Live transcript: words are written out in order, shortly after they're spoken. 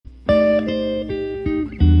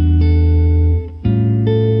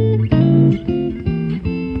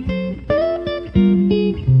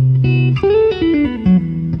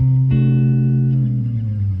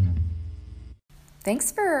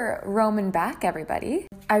for roaming back, everybody.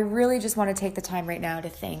 I really just want to take the time right now to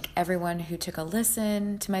thank everyone who took a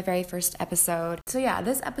listen to my very first episode. So yeah,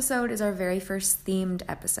 this episode is our very first themed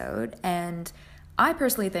episode, and I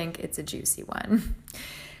personally think it's a juicy one.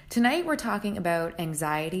 Tonight we're talking about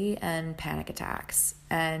anxiety and panic attacks,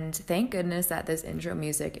 and thank goodness that this intro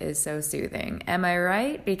music is so soothing. Am I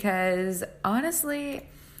right? Because honestly,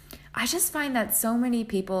 I just find that so many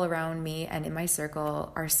people around me and in my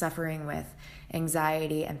circle are suffering with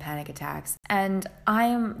anxiety and panic attacks. And I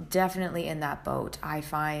am definitely in that boat. I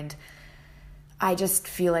just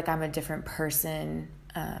feel like I'm a different person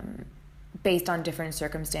based on different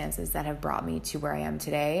circumstances that have brought me to where I am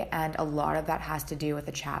today. And a lot of that has to do with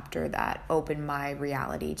a chapter that opened my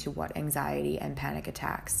reality to what anxiety and panic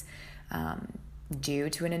attacks do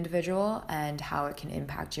to an individual and how it can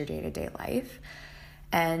impact your day-to-day life.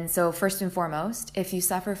 And so first and foremost, if you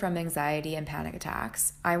suffer from anxiety and panic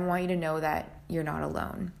attacks, I want you to know that you're not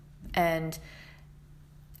alone. And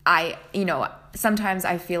sometimes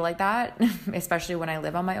I feel like that, especially when I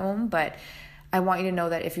live on my own, but I want you to know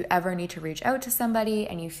that if you ever need to reach out to somebody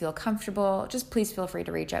and you feel comfortable, just please feel free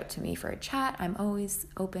to reach out to me for a chat. I'm always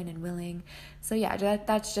open and willing. So yeah,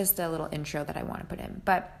 that's just a little intro that I want to put in.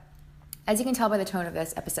 But as you can tell by the tone of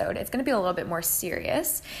this episode, it's going to be a little bit more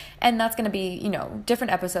serious, and that's going to be,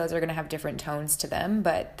 different episodes are going to have different tones to them,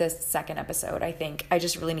 but this second episode, I think I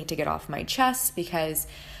just really need to get off my chest because,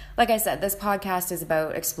 like I said, this podcast is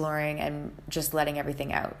about exploring and just letting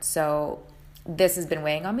everything out. So this has been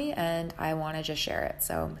weighing on me, and I want to just share it.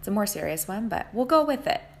 So it's a more serious one, but we'll go with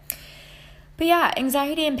it. But yeah,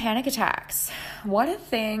 anxiety and panic attacks. What a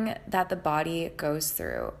thing that the body goes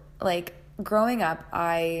through. Like, growing up,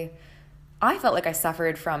 I felt like I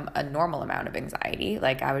suffered from a normal amount of anxiety.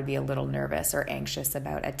 Like I would be a little nervous or anxious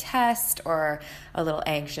about a test or a little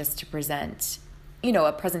anxious to present,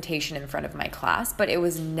 a presentation in front of my class, but it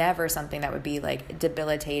was never something that would be like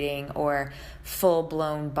debilitating or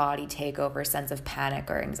full-blown body takeover sense of panic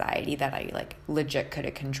or anxiety that I like legit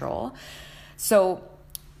couldn't control. So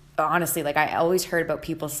honestly, like I always heard about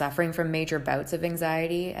people suffering from major bouts of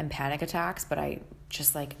anxiety and panic attacks, but I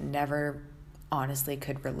just like never honestly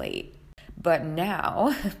could relate. But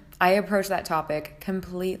now I approach that topic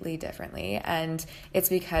completely differently, and it's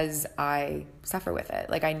because I suffer with it.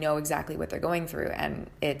 Like I know exactly what they're going through, and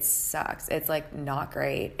it sucks. It's like not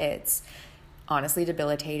great. It's honestly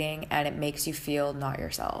debilitating, and it makes you feel not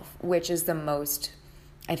yourself, which is the most,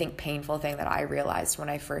 I think, painful thing that I realized when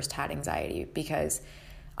I first had anxiety, because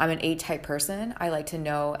I'm an A-type person. I like to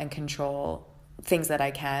know and control things that I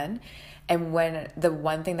can. And when the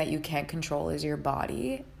one thing that you can't control is your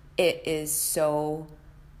body, it is so,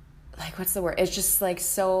 like, what's the word? It's just like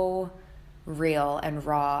so real and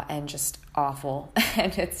raw and just awful.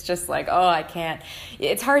 And it's just like, I can't,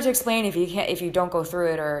 it's hard to explain if you don't go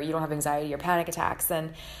through it or you don't have anxiety or panic attacks.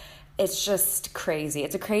 And it's just crazy.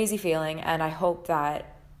 It's a crazy feeling. And I hope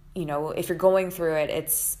that, if you're going through it,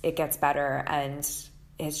 it gets better. And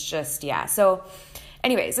it's just, yeah. So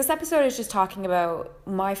anyways, this episode is just talking about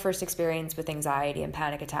my first experience with anxiety and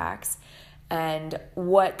panic attacks. And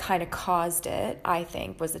what kind of caused it, I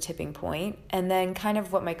think, was the tipping point. And then kind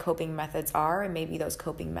of what my coping methods are. And maybe those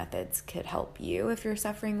coping methods could help you if you're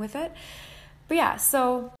suffering with it. But yeah,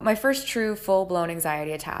 so my first true full-blown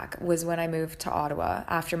anxiety attack was when I moved to Ottawa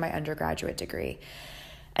after my undergraduate degree.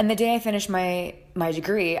 And the day I finished my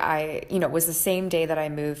degree, was the same day that I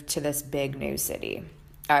moved to this big new city.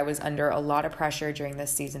 I was under a lot of pressure during this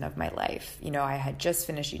season of my life. I had just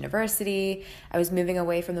finished university. I was moving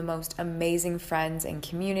away from the most amazing friends and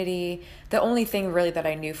community. The only thing really that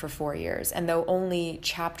I knew for 4 years, and the only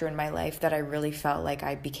chapter in my life that I really felt like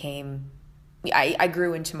I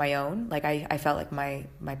grew into my own. Like I felt like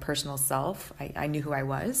my personal self. I knew who I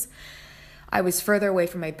was. I was further away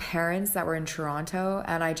from my parents that were in Toronto,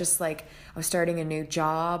 and I was starting a new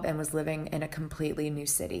job and was living in a completely new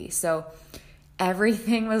city. So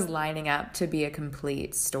everything was lining up to be a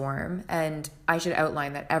complete storm. And I should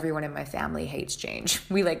outline that everyone in my family hates change.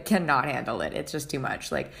 We cannot handle it. It's just too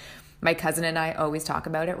much. My cousin and I always talk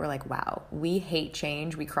about it. We're like, wow, we hate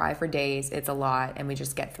change. We cry for days. It's a lot, and we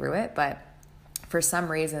just get through it. But for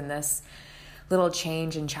some reason, this little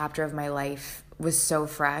change and chapter of my life was so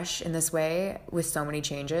fresh in this way with so many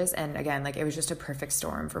changes. And again, it was just a perfect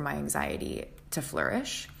storm for my anxiety to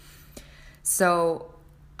flourish. So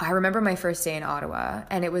I remember my first day in Ottawa,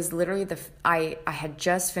 and it was literally I had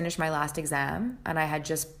just finished my last exam, and I had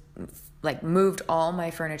just moved all my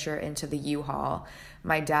furniture into the U-Haul.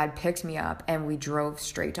 My dad picked me up and we drove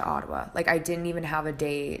straight to Ottawa. I didn't even have a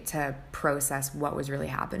day to process what was really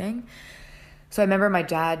happening. So I remember my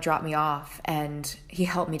dad dropped me off and he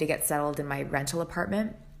helped me to get settled in my rental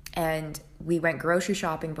apartment. And we went grocery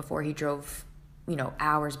shopping before he drove,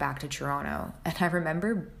 hours back to Toronto. And I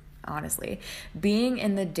remember, honestly, being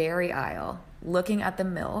in the dairy aisle, looking at the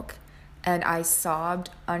milk, and I sobbed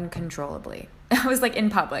uncontrollably. I was like in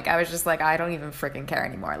public. I was just like, I don't even freaking care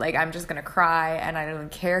anymore. Like, I'm just going to cry, and I don't even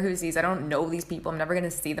care who sees. I don't know these people. I'm never going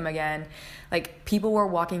to see them again. Like, people were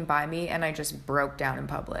walking by me, and I just broke down in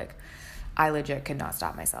public. I legit could not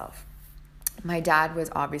stop myself. My dad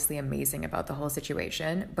was obviously amazing about the whole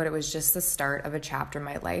situation, but it was just the start of a chapter in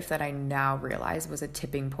my life that I now realize was a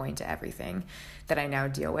tipping point to everything that I now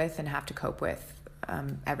deal with and have to cope with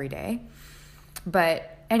every day.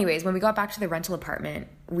 But anyways, when we got back to the rental apartment,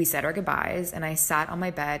 we said our goodbyes, and I sat on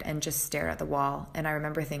my bed and just stared at the wall. And I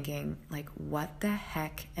remember thinking, like, what the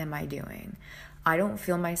heck am I doing? I don't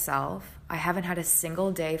feel myself. I haven't had a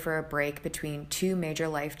single day for a break between two major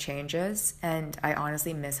life changes, and I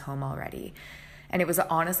honestly miss home already. And it was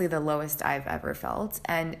honestly the lowest I've ever felt.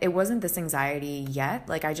 And it wasn't this anxiety yet.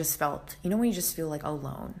 Like, I just felt, when you just feel like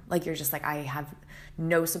alone, like you're just like, I have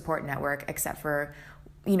no support network except for,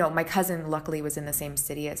 my cousin luckily was in the same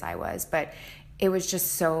city as I was, but it was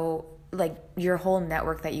just so, like, your whole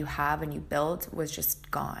network that you have and you built was just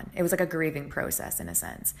gone. It was like a grieving process in a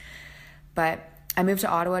sense. But I moved to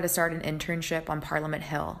Ottawa to start an internship on Parliament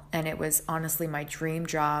Hill, and it was honestly my dream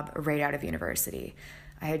job right out of university.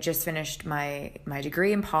 I had just finished my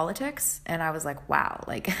degree in politics, and I was like, wow,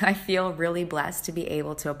 like, I feel really blessed to be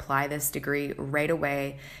able to apply this degree right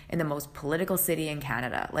away in the most political city in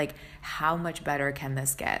Canada. Like, how much better can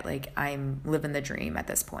this get? Like, I'm living the dream at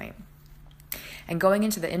this point. And going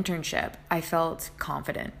into the internship, I felt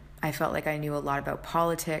confident. I felt like I knew a lot about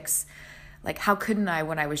politics. Like, how couldn't I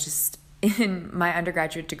when I was just in my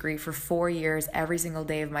undergraduate degree for 4 years, every single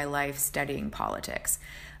day of my life studying politics?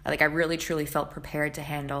 Like, I really truly felt prepared to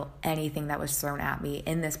handle anything that was thrown at me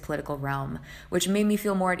in this political realm, which made me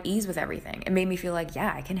feel more at ease with everything. It made me feel like,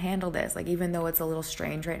 yeah, I can handle this. Like, even though it's a little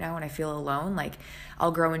strange right now and I feel alone, like,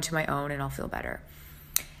 I'll grow into my own and I'll feel better.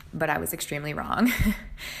 But I was extremely wrong.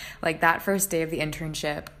 Like, that first day of the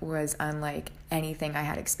internship was unlike anything I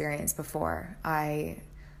had experienced before. I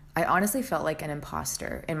honestly felt like an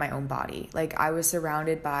imposter in my own body. Like, I was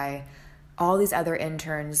surrounded by all these other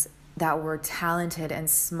interns that were talented and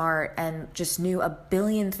smart and just knew a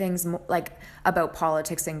billion things like about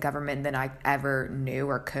politics and government than I ever knew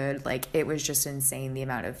or could. Like, it was just insane the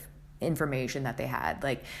amount of information that they had.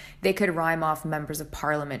 Like, they could rhyme off members of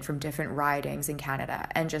parliament from different ridings in Canada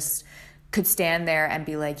and just could stand there and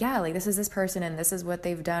be like, yeah, like, this is this person and this is what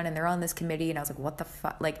they've done and they're on this committee. And I was like, what the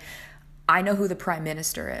fuck? Like, I know who the prime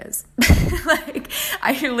minister is. Like,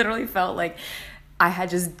 I literally felt like I had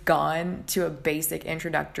just gone to a basic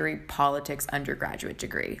introductory politics undergraduate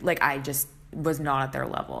degree. Like, I just was not at their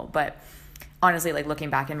level. But honestly, like,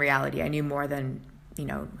 looking back in reality, I knew more than,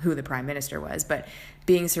 who the prime minister was. But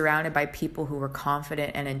being surrounded by people who were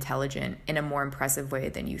confident and intelligent in a more impressive way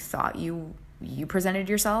than you thought you presented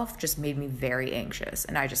yourself just made me very anxious.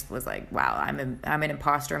 And I just was like, wow, I'm an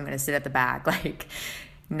imposter. I'm going to sit at the back. Like,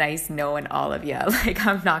 nice knowing all of you. Like,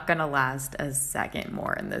 I'm not going to last a second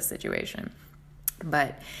more in this situation.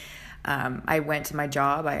 But I went to my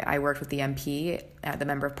job. I worked with the MP, the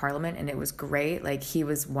Member of Parliament, and it was great. Like, he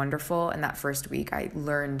was wonderful. And that first week, I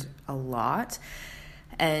learned a lot.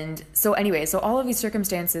 And so anyway, so all of these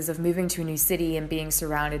circumstances of moving to a new city and being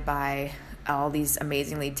surrounded by all these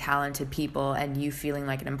amazingly talented people and you feeling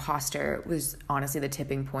like an imposter was honestly the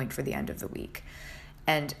tipping point for the end of the week.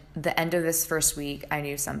 And the end of this first week, I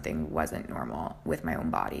knew something wasn't normal with my own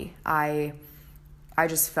body. I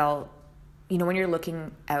just felt, when you're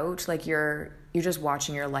looking out, like you're just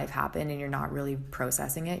watching your life happen and you're not really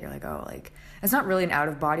processing it. You're like, oh, like, it's not really an out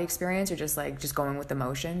of body experience. You're just like, just going with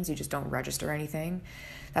emotions. You just don't register anything.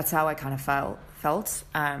 That's how I kind of felt.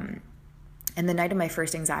 And the night of my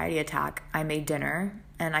first anxiety attack, I made dinner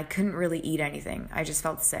and I couldn't really eat anything. I just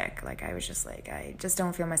felt sick. Like, I was just like, I just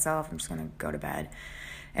don't feel myself. I'm just going to go to bed.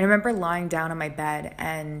 And I remember lying down on my bed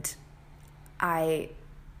and I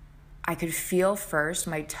could feel first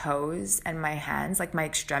my toes and my hands, like my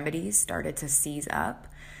extremities started to seize up.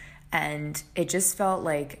 And it just felt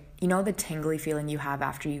like, the tingly feeling you have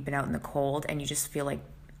after you've been out in the cold and you just feel like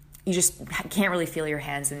you just can't really feel your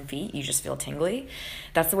hands and feet. You just feel tingly.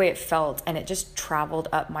 That's the way it felt. And it just traveled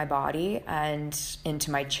up my body and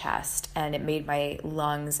into my chest. And it made my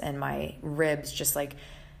lungs and my ribs just like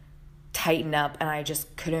tighten up. And I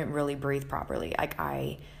just couldn't really breathe properly. Like,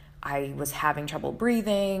 I was having trouble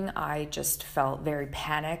breathing. I just felt very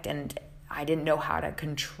panicked and I didn't know how to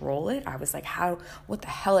control it. I was like, what the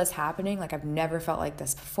hell is happening? Like, I've never felt like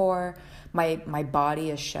this before. My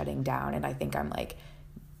body is shutting down and I think I'm like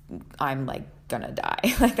I'm like gonna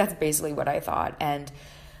die. Like that's basically what I thought. And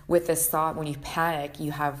with this thought, when you panic,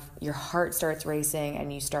 your heart starts racing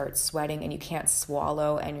and you start sweating and you can't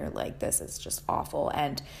swallow and you're like, this is just awful.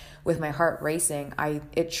 And with my heart racing,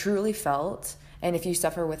 it truly felt, and if you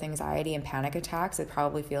suffer with anxiety and panic attacks, it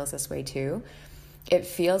probably feels this way too. It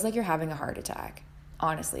feels like you're having a heart attack,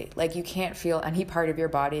 honestly. Like you can't feel any part of your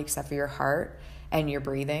body except for your heart and your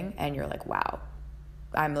breathing, and you're like, wow,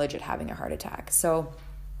 I'm legit having a heart attack. So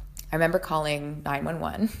I remember calling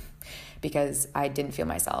 911 because I didn't feel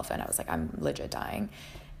myself and I was like, I'm legit dying.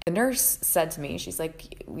 The nurse said to me, she's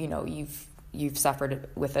like, you've suffered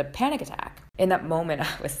with a panic attack. In that moment,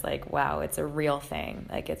 I was like, wow, it's a real thing.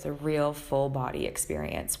 Like it's a real full body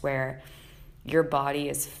experience where your body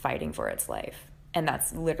is fighting for its life. And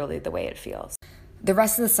that's literally the way it feels. The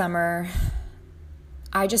rest of the summer,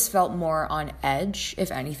 I just felt more on edge,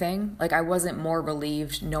 if anything. Like I wasn't more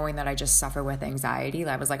relieved knowing that I just suffer with anxiety.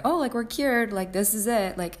 I was like, oh, like we're cured. Like this is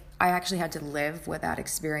it. Like I actually had to live with that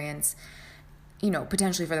experience,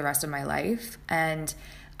 potentially for the rest of my life. And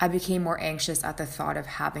I became more anxious at the thought of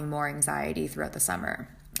having more anxiety throughout the summer.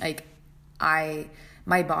 Like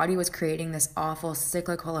my body was creating this awful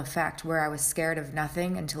cyclical effect where I was scared of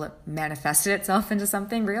nothing until it manifested itself into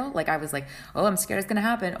something real. Like I was like, oh, I'm scared it's going to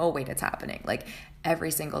happen. Oh, wait, it's happening. Like every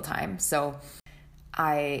single time. So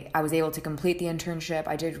I was able to complete the internship.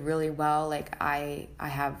 I did really well. Like I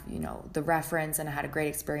have, the reference, and I had a great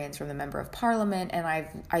experience from the member of parliament. And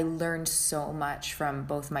I learned so much from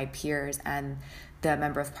both my peers and the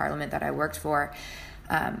member of parliament that I worked for.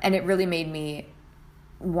 And it really made me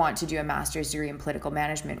want to do a master's degree in political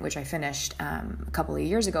management, which I finished a couple of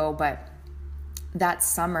years ago. But that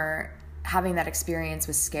summer, having that experience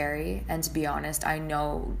was scary. And to be honest, I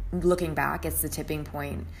know looking back, it's the tipping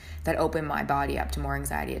point that opened my body up to more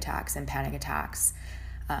anxiety attacks and panic attacks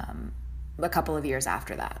a couple of years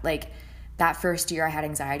after that. Like that first year I had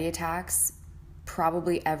anxiety attacks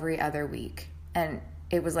probably every other week. And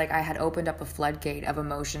it was like I had opened up a floodgate of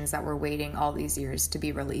emotions that were waiting all these years to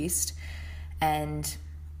be released. And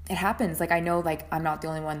it happens. Like I know, like I'm not the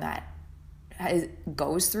only one that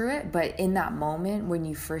goes through it, but in that moment when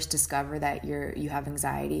you first discover that you have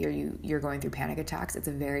anxiety or you're going through panic attacks, it's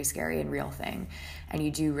a very scary and real thing,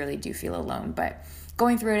 and you really do feel alone. But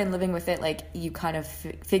going through it and living with it, like you kind of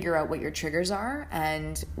figure out what your triggers are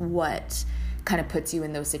and what kind of puts you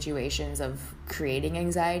in those situations of creating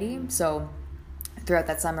anxiety. So throughout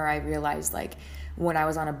that summer, I realized like when I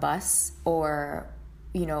was on a bus or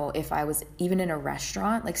if I was even in a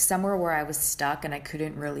restaurant, like somewhere where I was stuck and I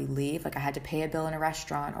couldn't really leave, like I had to pay a bill in a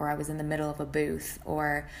restaurant, or I was in the middle of a booth,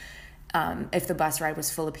 or if the bus ride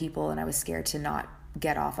was full of people and I was scared to not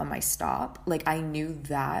get off on my stop, like I knew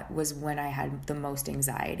that was when I had the most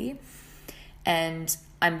anxiety. And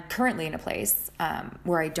I'm currently in a place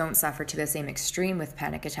where I don't suffer to the same extreme with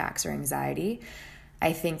panic attacks or anxiety.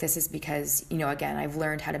 I think this is because, again, I've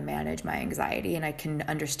learned how to manage my anxiety and I can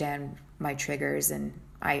understand my triggers, and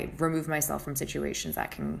I remove myself from situations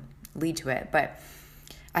that can lead to it. But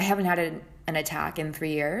I haven't had an attack in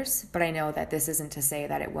 3 years, but I know that this isn't to say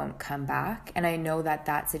that it won't come back. And I know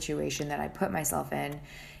that situation that I put myself in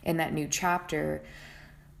that new chapter,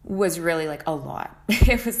 was really like a lot.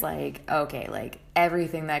 It was like, okay, like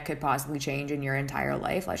everything that could possibly change in your entire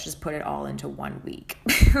life, let's just put it all into 1 week.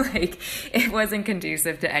 Like it wasn't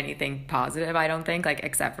conducive to anything positive, I don't think, like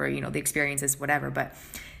except for, the experiences, whatever. But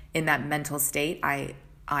in that mental state,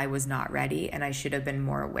 I was not ready, and I should have been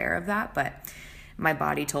more aware of that. But my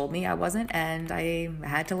body told me I wasn't, and I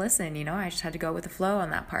had to listen, I just had to go with the flow on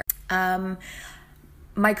that part.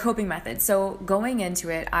 My coping methods. So going into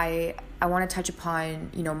it, I want to touch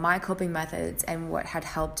upon, my coping methods and what had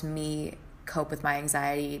helped me cope with my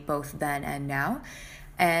anxiety both then and now.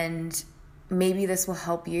 And maybe this will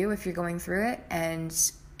help you if you're going through it.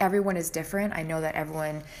 And everyone is different. I know that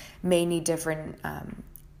everyone may need different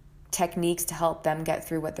techniques to help them get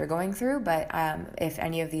through what they're going through. But if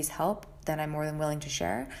any of these help, then I'm more than willing to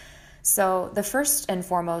share. So the first and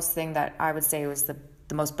foremost thing that I would say was the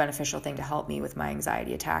most beneficial thing to help me with my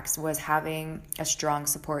anxiety attacks was having a strong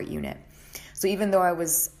support unit. So even though I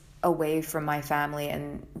was away from my family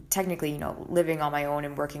and technically, living on my own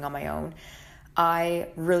and working on my own, I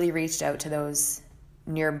really reached out to those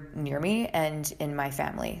near me and in my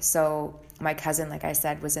family. So my cousin, like I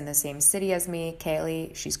said, was in the same city as me,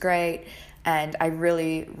 Kaylee. She's great. And I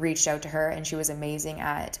really reached out to her, and she was amazing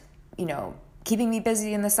at, keeping me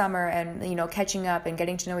busy in the summer and, catching up and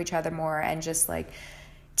getting to know each other more, and just like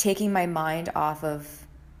taking my mind off of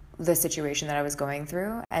the situation that I was going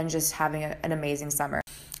through and just having an amazing summer.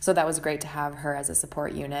 So that was great to have her as a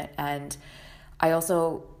support unit. And I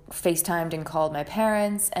also FaceTimed and called my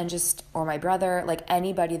parents or my brother, like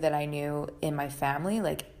anybody that I knew in my family,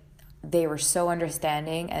 like they were so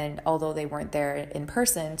understanding. And although they weren't there in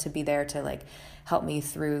person to be there to like help me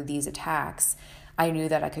through these attacks, I knew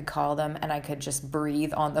that I could call them and I could just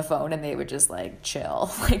breathe on the phone and they would just like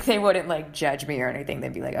chill. Like they wouldn't like judge me or anything.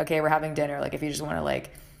 They'd be like, okay, we're having dinner. Like if you just want to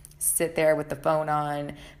like sit there with the phone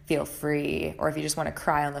on, feel free. Or if you just want to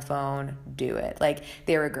cry on the phone, do it. Like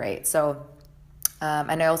they were great. So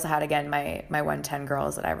and I also had, again, my 110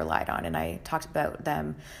 girls that I relied on, and I talked about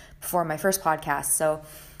them before my first podcast. So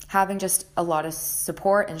having just a lot of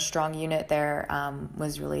support and strong unit there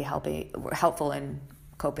was really helpful in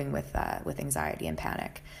coping with anxiety and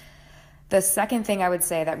panic. The second thing I would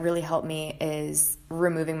say that really helped me is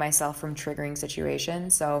removing myself from triggering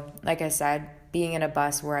situations. So like I said, being in a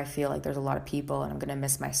bus where I feel like there's a lot of people and I'm going to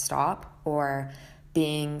miss my stop, or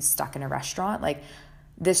being stuck in a restaurant, like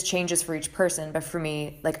this changes for each person, but for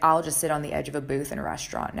me, like I'll just sit on the edge of a booth in a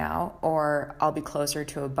restaurant now, or I'll be closer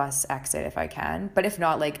to a bus exit if I can. But if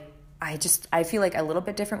not, like I feel like a little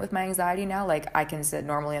bit different with my anxiety now. Like I can sit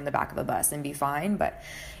normally on the back of a bus and be fine, but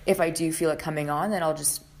if I do feel it coming on, then I'll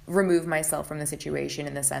just remove myself from the situation,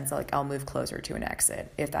 in the sense that like I'll move closer to an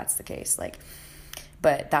exit if that's the case. Like,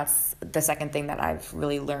 but that's the second thing that I've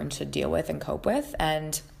really learned to deal with and cope with.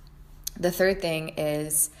 And the third thing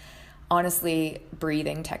is honestly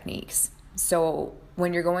breathing techniques. So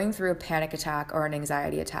when you're going through a panic attack or an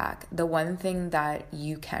anxiety attack, the one thing that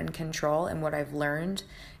you can control, and what I've learned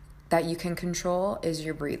that you can control, is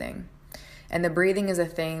your breathing. And the breathing is a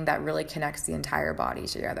thing that really connects the entire body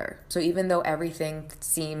together. So even though everything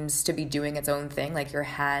seems to be doing its own thing, like your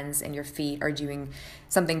hands and your feet are doing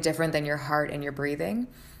something different than your heart and your breathing,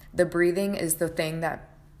 the breathing is the thing that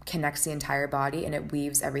connects the entire body and it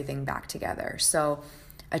weaves everything back together. So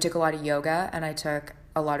I took a lot of yoga and I took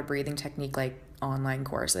a lot of breathing technique, like online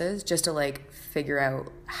courses, just to like figure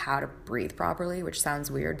out how to breathe properly, which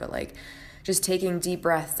sounds weird, but like just taking deep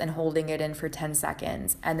breaths and holding it in for 10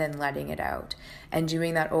 seconds and then letting it out, and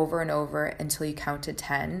doing that over and over until you count to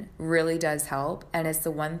 10 really does help. And it's the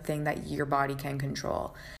one thing that your body can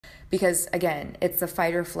control, because again, it's a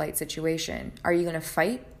fight or flight situation. Are you going to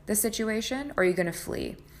fight the situation, or are you going to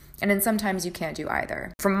flee? And then sometimes you can't do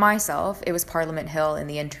either. For myself, it was Parliament Hill in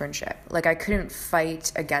the internship. Like I couldn't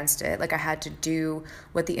fight against it. Like I had to do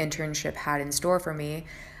what the internship had in store for me,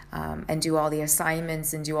 and do all the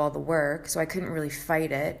assignments and do all the work. So I couldn't really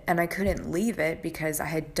fight it, and I couldn't leave it because I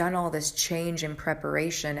had done all this change and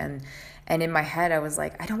preparation, and in my head I was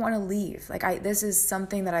like, I don't want to leave. Like this is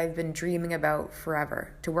something that I've been dreaming about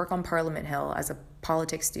forever, to work on Parliament Hill as a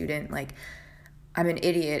politics student. Like I'm an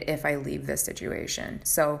idiot if I leave this situation.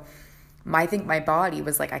 So I think my body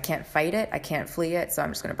was like, I can't fight it, I can't flee it, so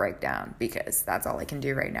I'm just going to break down because that's all I can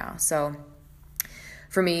do right now. So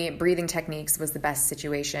for me, breathing techniques was the best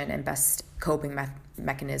situation and best coping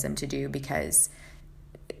mechanism to do, because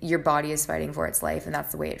your body is fighting for its life, and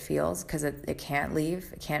that's the way it feels, because it can't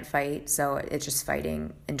leave, it can't fight, so it's just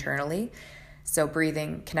fighting internally. So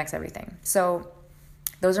breathing connects everything. So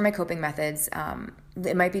those are my coping methods.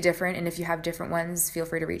 It might be different, and if you have different ones, feel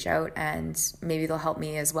free to reach out and maybe they'll help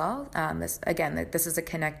me as well. This is a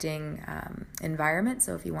connecting environment,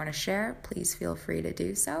 so if you want to share, please feel free to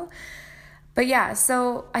do so. But yeah,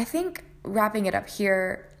 so I think wrapping it up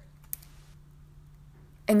here,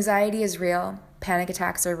 anxiety is real, panic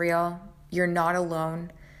attacks are real, you're not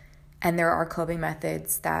alone, and there are coping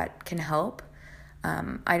methods that can help.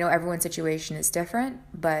 I know everyone's situation is different,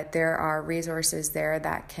 but there are resources there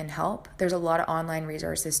that can help. There's a lot of online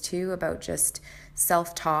resources too about just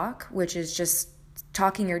self-talk, which is just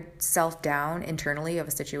talking yourself down internally of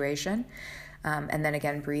a situation, and then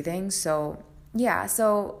again, breathing. So yeah,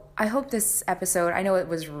 so I hope this episode, I know it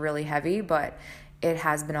was really heavy, but it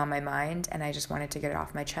has been on my mind, and I just wanted to get it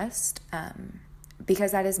off my chest,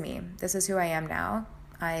 because that is me. This is who I am now.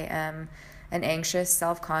 I am an anxious,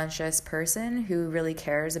 self-conscious person who really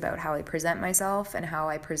cares about how I present myself and how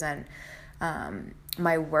I present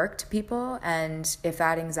my work to people. And if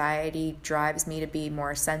that anxiety drives me to be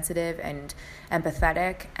more sensitive and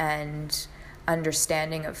empathetic and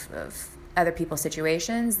understanding of other people's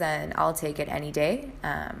situations, then I'll take it any day.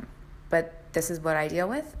 But this is what I deal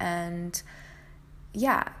with, and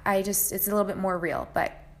yeah, it's a little bit more real.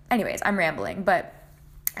 But anyways, I'm rambling, but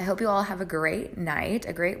I hope you all have a great night,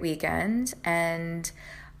 a great weekend, and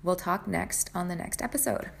we'll talk next on the next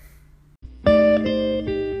episode.